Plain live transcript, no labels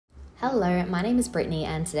Hello, my name is Brittany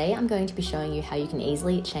and today I'm going to be showing you how you can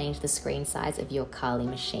easily change the screen size of your Kali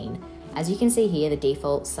machine. As you can see here, the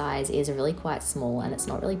default size is really quite small and it's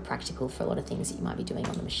not really practical for a lot of things that you might be doing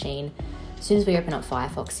on the machine. As soon as we open up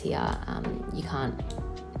Firefox here, you can't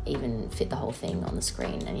even fit the whole thing on the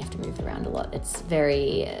screen and you have to move around a lot. It's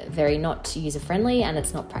very not user-friendly and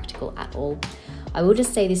it's not practical at all. I will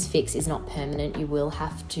just say this fix is not permanent. You will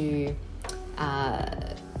have to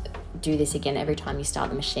do this again every time you start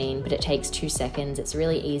the machine, but it takes 2 seconds. It's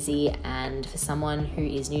really easy, and for someone who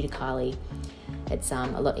is new to Kali, it's a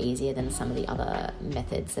lot easier than some of the other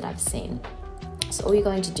methods that I've seen. So all you're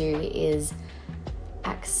going to do is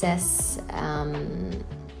access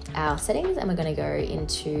our settings, and we're going to go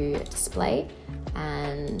into display,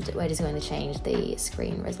 and we're just going to change the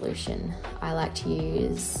screen resolution. I like to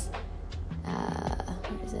use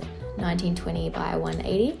 1920 by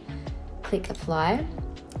 180. Click apply.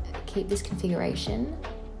 Keep this configuration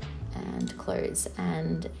and close,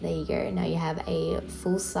 and there you go. Now you have a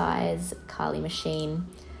full-size Kali machine,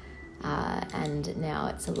 and now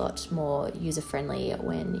it's a lot more user-friendly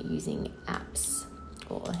when using apps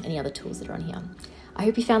or any other tools that are on here. I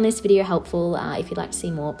hope you found this video helpful. If you'd like to see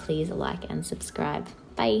more, please like and subscribe.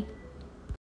 Bye.